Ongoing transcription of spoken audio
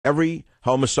Every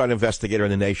homicide investigator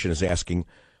in the nation is asking,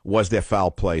 was there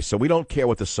foul play? So we don't care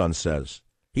what the Sun says.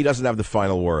 He doesn't have the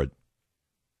final word.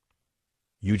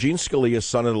 Eugene Scalia,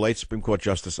 son of the late Supreme Court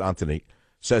Justice Anthony,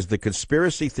 says the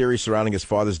conspiracy theories surrounding his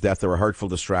father's death are a hurtful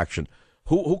distraction.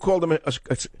 Who called them?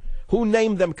 Who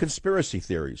named them conspiracy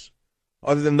theories,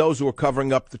 other than those who were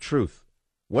covering up the truth?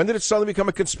 When did it suddenly become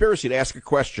a conspiracy to ask a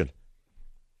question?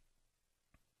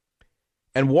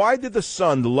 And why did the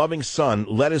son, the loving son,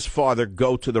 let his father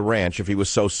go to the ranch if he was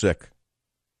so sick?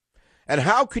 And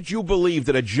how could you believe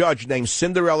that a judge named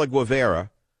Cinderella Guevara,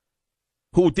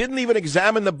 who didn't even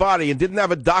examine the body and didn't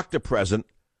have a doctor present,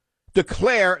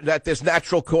 declare that there's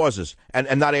natural causes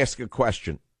and not ask a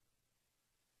question?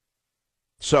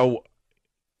 So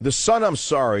the son, I'm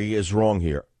sorry, is wrong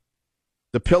here.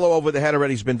 The pillow over the head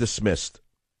already has been dismissed.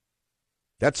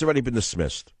 That's already been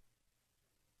dismissed.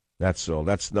 That's all.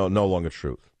 That's no longer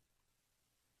truth.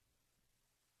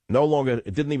 No longer.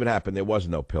 It didn't even happen. There was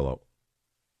no pillow.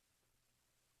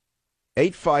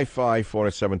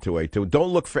 855-407-282.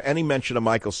 Don't look for any mention of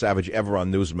Michael Savage ever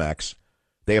on Newsmax.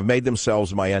 They have made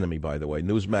themselves my enemy, by the way.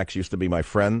 Newsmax used to be my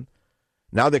friend.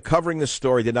 Now they're covering this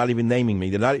story. They're not even naming me.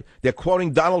 They're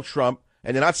quoting Donald Trump,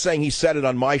 and they're not saying he said it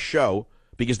on my show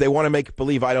because they want to make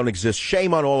believe I don't exist.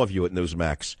 Shame on all of you at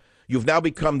Newsmax. You've now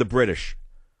become the British.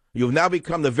 You've now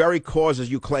become the very causes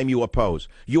you claim you oppose.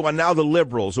 You are now the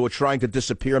liberals who are trying to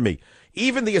disappear me.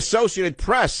 Even the Associated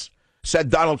Press said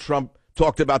Donald Trump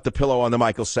talked about the pillow on the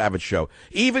Michael Savage show.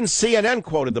 Even CNN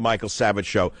quoted the Michael Savage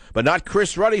show, but not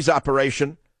Chris Ruddy's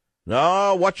operation.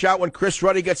 No, watch out when Chris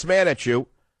Ruddy gets mad at you.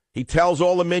 He tells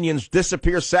all the minions,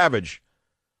 disappear Savage.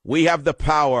 We have the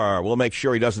power. We'll make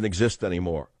sure he doesn't exist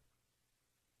anymore.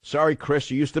 Sorry,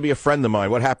 Chris, you used to be a friend of mine.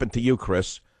 What happened to you,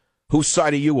 Chris? Whose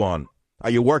side are you on? Are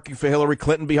you working for Hillary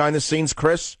Clinton behind the scenes,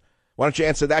 Chris? Why don't you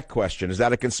answer that question? Is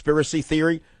that a conspiracy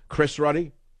theory, Chris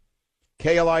Ruddy?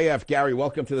 KLIF, Gary,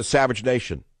 welcome to the Savage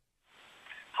Nation.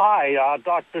 Hi,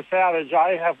 Dr. Savage.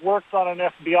 I have worked on an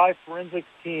FBI forensics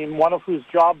team, one of whose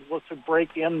jobs was to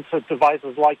break into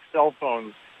devices like cell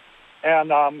phones,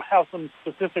 and have some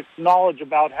specific knowledge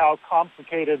about how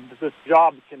complicated this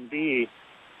job can be.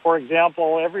 For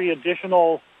example, every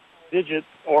additional digit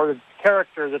or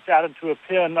character that's added to a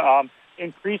PIN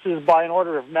increases by an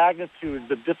order of magnitude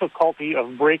the difficulty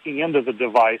of breaking into the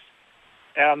device.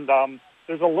 And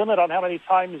there's a limit on how many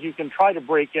times you can try to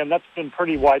break in. That's been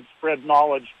pretty widespread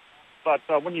knowledge. But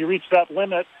when you reach that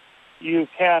limit, you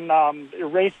can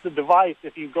erase the device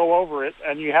if you go over it,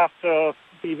 and you have to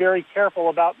be very careful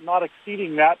about not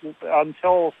exceeding that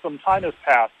until some time has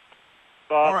passed.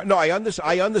 All right, no,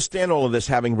 I understand all of this,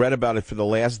 having read about it for the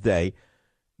last day,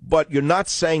 but you're not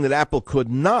saying that Apple could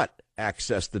not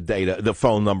access the data, the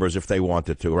phone numbers, if they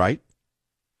wanted to, right?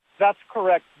 That's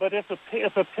correct. But if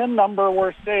a PIN number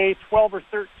were, say, 12 or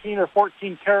 13 or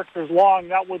 14 characters long,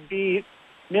 that would be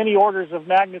many orders of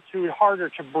magnitude harder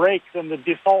to break than the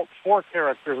default 4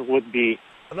 characters would be.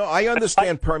 No, I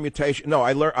understand permutation. No,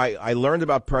 I learned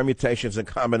about permutations and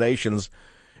combinations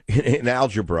in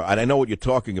algebra, and I know what you're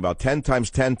talking about. 10 times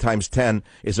 10 times 10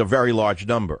 is a very large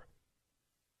number.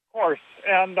 Of course,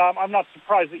 and I'm not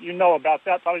surprised that you know about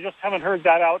that, but I just haven't heard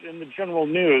that out in the general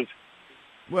news.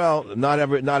 Well, not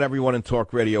everyone in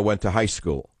talk radio went to high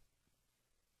school.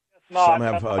 Some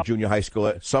have junior high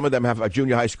school. Some of them have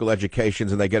junior high school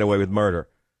educations, and they get away with murder.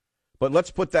 But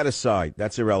let's put that aside.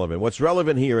 That's irrelevant. What's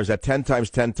relevant here is that 10 times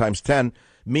 10 times 10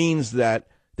 means that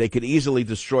they could easily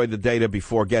destroy the data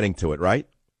before getting to it, right?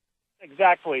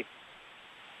 Exactly.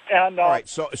 And all right.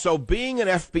 So being an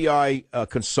FBI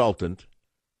consultant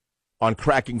on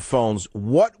cracking phones,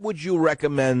 what would you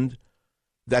recommend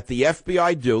that the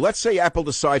FBI do? Let's say Apple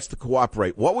decides to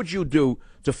cooperate. What would you do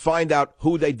to find out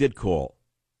who they did call?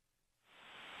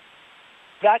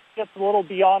 That gets a little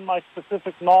beyond my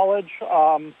specific knowledge.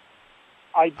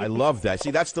 I love that.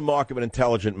 See, that's the mark of an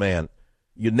intelligent man.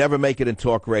 You'd never make it in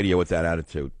talk radio with that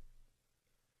attitude.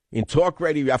 In talk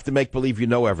radio, you have to make believe you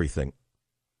know everything.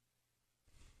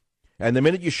 And the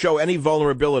minute you show any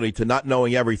vulnerability to not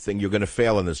knowing everything, you're going to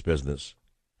fail in this business.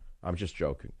 I'm just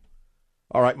joking.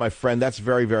 All right, my friend, that's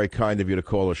very, very kind of you to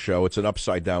call a show. It's an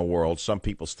upside-down world. Some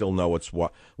people still know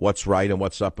what's right and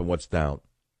what's up and what's down.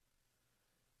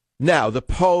 Now, the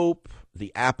Pope,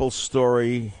 the Apple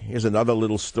story. Here's another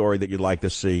little story that you'd like to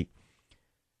see.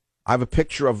 I have a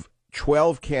picture of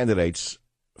 12 candidates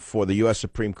for the U.S.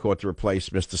 Supreme Court to replace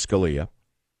Mr. Scalia.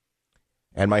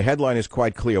 And my headline is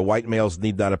quite clear. White males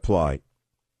need not apply.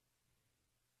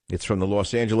 It's from the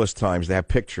Los Angeles Times. They have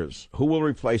pictures. Who will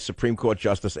replace Supreme Court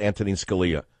Justice Antonin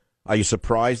Scalia? Are you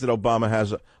surprised that Obama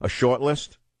has a short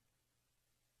list?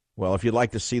 Well, if you'd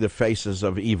like to see the faces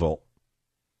of evil,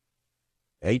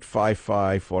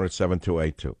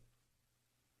 855-407-282.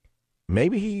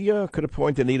 Maybe he could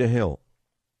appoint Anita Hill.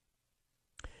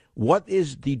 What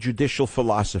is the judicial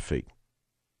philosophy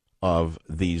of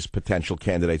these potential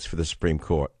candidates for the Supreme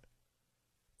Court?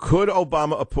 Could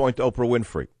Obama appoint Oprah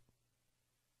Winfrey?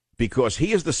 Because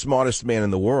he is the smartest man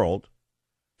in the world.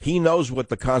 He knows what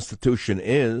the Constitution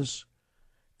is.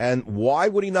 And why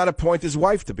would he not appoint his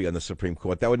wife to be on the Supreme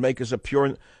Court? That would make us a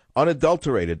pure,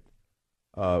 unadulterated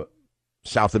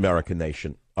South American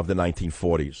nation of the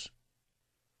 1940s.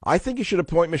 I think he should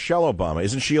appoint Michelle Obama.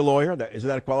 Isn't she a lawyer? Isn't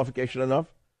that a qualification enough?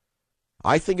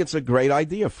 I think it's a great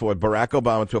idea for Barack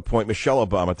Obama to appoint Michelle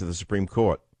Obama to the Supreme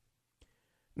Court.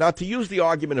 Now, to use the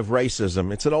argument of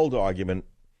racism, it's an old argument.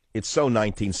 It's so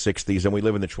 1960s, and we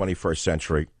live in the 21st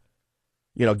century.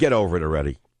 You know, get over it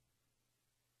already.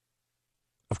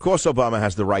 Of course, Obama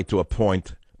has the right to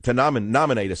appoint, to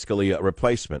nominate a Scalia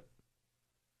replacement.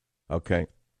 Okay?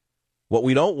 What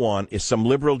we don't want is some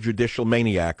liberal judicial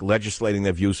maniac legislating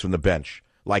their views from the bench,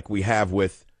 like we have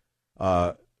with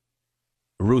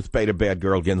Ruth Bader Bad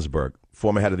Girl Ginsburg,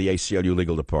 former head of the ACLU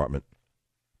legal department.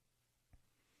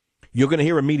 You're going to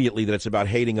hear immediately that it's about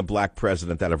hating a black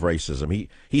president out of racism.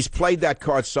 He's played that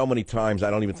card so many times, I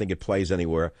don't even think it plays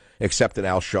anywhere except in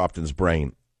Al Sharpton's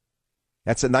brain.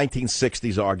 That's a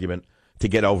 1960s argument to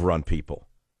get over on people.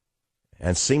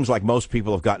 And it seems like most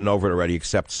people have gotten over it already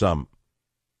except some.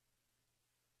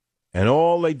 And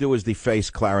all they do is deface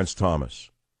Clarence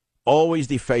Thomas. Always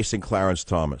defacing Clarence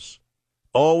Thomas.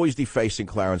 Always defacing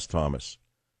Clarence Thomas,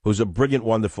 who's a brilliant,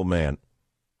 wonderful man.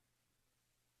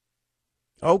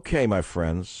 Okay, my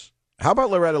friends. How about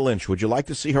Loretta Lynch? Would you like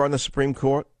to see her on the Supreme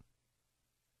Court?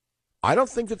 I don't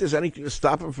think that there's anything to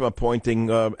stop him from appointing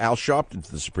Al Sharpton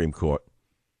to the Supreme Court.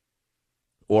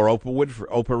 Or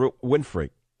Oprah Winfrey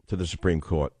to the Supreme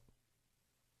Court.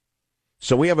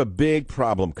 So we have a big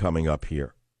problem coming up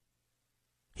here.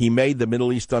 He made the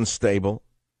Middle East unstable.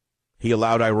 He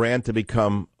allowed Iran to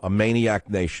become a maniac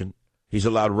nation. He's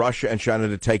allowed Russia and China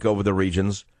to take over the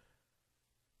regions.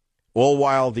 All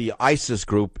while the ISIS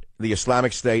group, the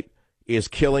Islamic State, is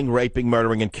killing, raping,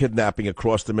 murdering, and kidnapping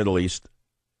across the Middle East,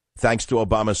 thanks to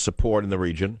Obama's support in the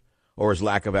region, or his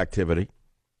lack of activity.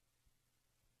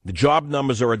 The job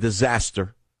numbers are a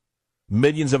disaster.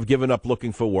 Millions have given up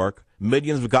looking for work.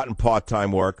 Millions have gotten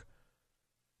part-time work.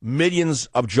 Millions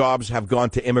of jobs have gone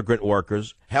to immigrant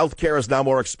workers. Health care is now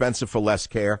more expensive for less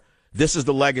care. This is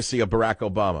the legacy of Barack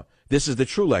Obama. This is the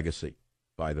true legacy,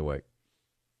 by the way.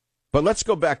 But let's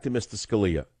go back to Mr.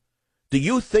 Scalia. Do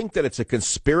you think that it's a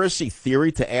conspiracy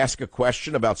theory to ask a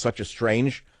question about such a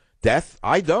strange death?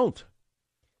 I don't.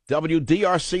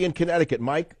 WDRC in Connecticut.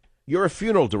 Mike, you're a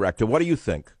funeral director. What do you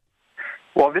think?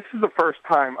 Well, this is the first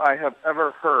time I have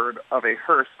ever heard of a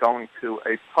hearse going to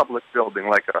a public building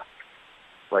like a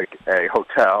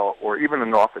hotel or even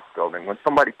an office building. When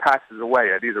somebody passes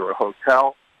away at either a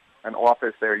hotel, an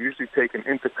office, they're usually taken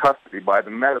into custody by the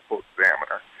medical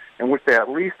examiner, in which they at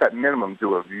least at minimum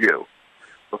do a view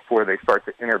before they start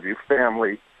to interview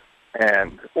family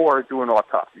or do an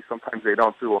autopsy. Sometimes they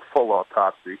don't do a full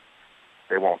autopsy.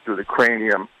 They won't do the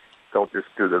cranium. They'll just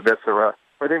do the viscera,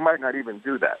 or they might not even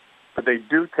do that. But they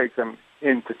do take them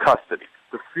into custody.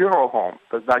 The funeral home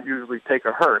does not usually take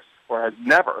a hearse, or has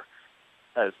never,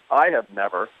 as I have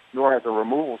never, nor has a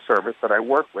removal service that I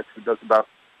work with, who does about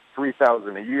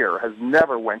 $3,000 a year, has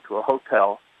never went to a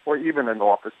hotel or even an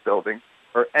office building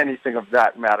or anything of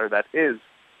that matter that is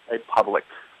a public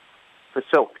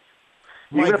facility.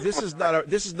 Mike, this is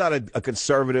not a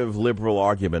conservative liberal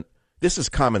argument. This is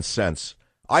common sense.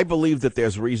 I believe that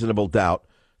there's reasonable doubt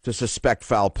to suspect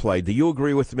foul play. Do you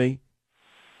agree with me?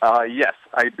 Yes,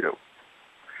 I do.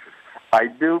 I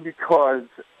do, because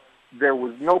there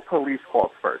was no police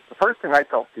calls first. The first thing I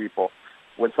tell people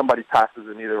when somebody passes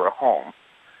in either a home,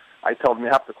 I tell them you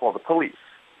have to call the police.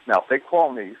 Now, if they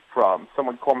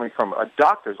someone called me from a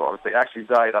doctor's office, they actually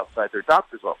died outside their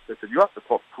doctor's office, they said, you have to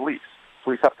call the police.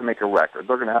 Police have to make a record.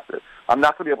 They're going to have to, I'm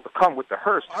not going to be able to come with the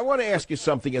hearse. I want to ask you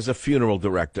something as a funeral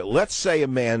director. Let's say a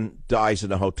man dies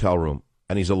in a hotel room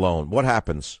and he's alone. What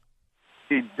happens?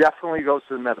 He definitely goes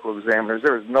to the medical examiners.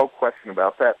 There is no question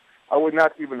about that. I would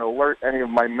not even alert any of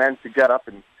my men to get up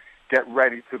and get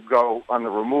ready to go on the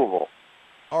removal.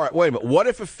 All right, wait a minute. What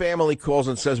if a family calls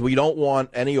and says, we don't want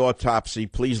any autopsy,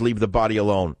 please leave the body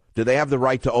alone? Do they have the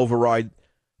right to override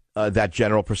that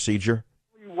general procedure?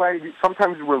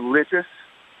 Sometimes religious,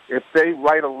 if they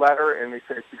write a letter and they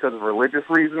say it's because of religious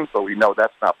reasons, but we know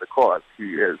that's not the cause.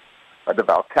 He is a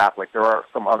devout Catholic. There are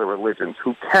some other religions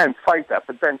who can fight that,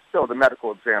 but then still the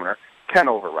medical examiner can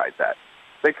override that.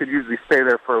 They could usually stay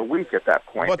there for a week at that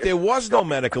point. But there was no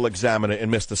medical examiner in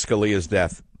Mr. Scalia's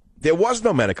death. There was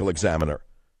no medical examiner.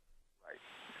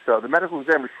 So the medical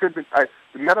examiner should be.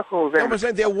 The medical examiner. No, I'm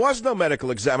saying there was no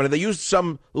medical examiner. They used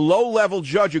some low-level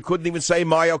judge who couldn't even say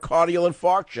myocardial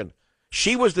infarction.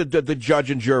 She was the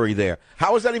judge and jury there.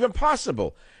 How is that even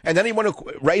possible? And anyone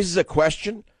who raises a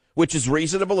question, which is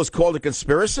reasonable, is called a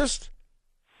conspiracist?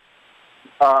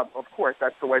 Of course,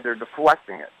 that's the way they're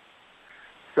deflecting it.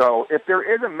 So if there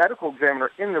is a medical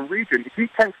examiner in the region, he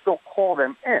can still call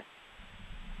them in.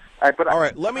 All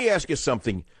right, let me ask you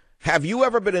something. Have you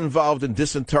ever been involved in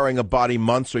disinterring a body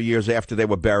months or years after they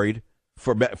were buried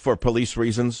for police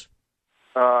reasons?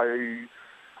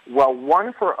 Well,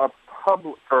 one for a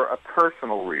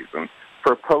personal reason.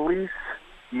 For police,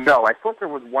 no. I thought there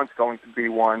was once going to be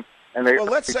one. Well,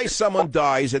 let's say someone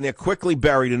dies and they're quickly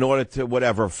buried in order to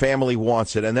whatever, family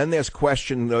wants it, and then there's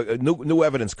new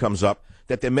evidence comes up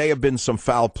that there may have been some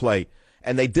foul play,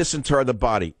 and they disinter the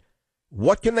body.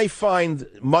 What can they find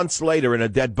months later in a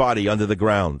dead body under the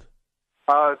ground?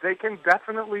 They can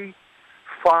definitely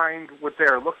find what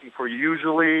they're looking for.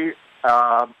 Usually,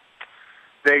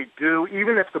 they do,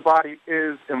 even if the body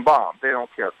is embalmed. They don't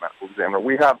care, the medical examiner.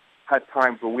 We have had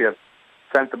times where we have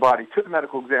sent the body to the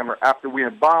medical examiner after we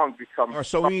embalmed.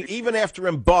 Even after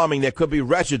embalming, there could be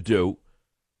residue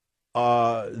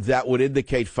that would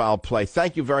indicate foul play.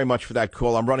 Thank you very much for that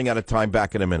call. I'm running out of time.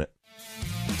 Back in a minute.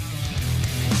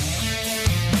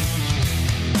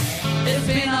 It's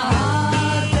been a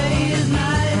hard day's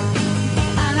night,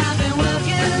 and I've been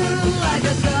working like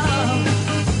a dog.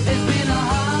 It's been a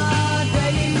hard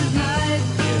day's night.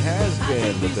 It has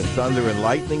been with the thunder and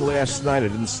lightning last night. I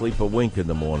didn't sleep a wink in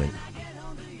the morning.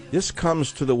 This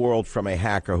comes to the world from a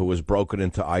hacker who has broken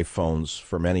into iPhones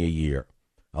for many a year.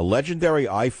 A legendary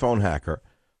iPhone hacker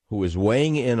who is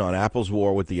weighing in on Apple's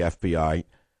war with the FBI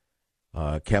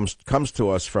comes to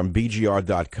us from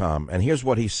BGR.com. And here's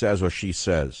what he says or she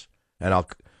says. And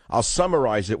I'll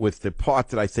summarize it with the part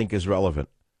that I think is relevant.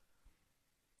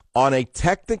 On a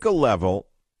technical level,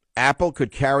 Apple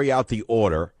could carry out the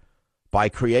order by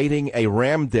creating a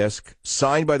RAM disk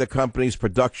signed by the company's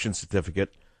production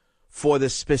certificate for the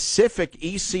specific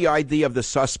ECID of the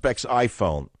suspect's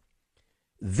iPhone.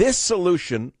 This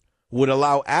solution would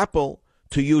allow Apple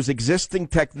to use existing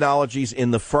technologies in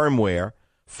the firmware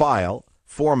file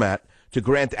format to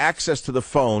grant access to the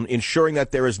phone, ensuring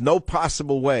that there is no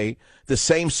possible way the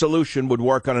same solution would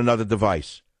work on another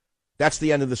device. That's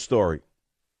the end of the story.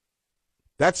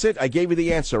 That's it. I gave you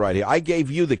the answer right here. I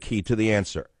gave you the key to the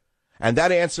answer. And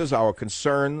that answers our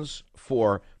concerns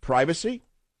for privacy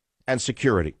and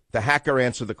security. The hacker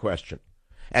answered the question.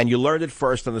 And you learned it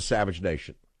first on the Savage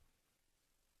Nation.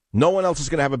 No one else is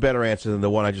going to have a better answer than the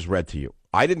one I just read to you.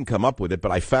 I didn't come up with it,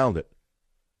 but I found it.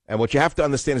 And what you have to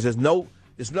understand is there's no,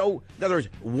 in other words,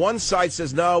 one side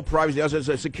says no, privacy, the other side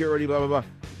says security, blah, blah, blah.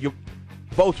 You're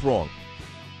both wrong.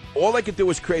 All they could do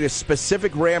is create a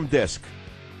specific RAM disk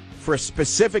for a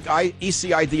specific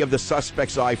ECID of the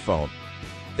suspect's iPhone.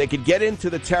 They could get into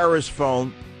the terrorist's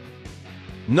phone.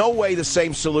 No way the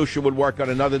same solution would work on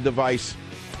another device.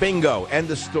 Bingo. End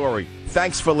of story.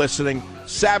 Thanks for listening.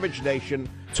 Savage Nation.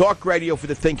 Talk radio for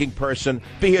the thinking person.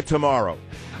 Be here tomorrow.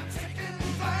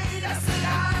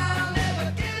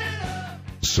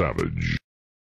 Savage.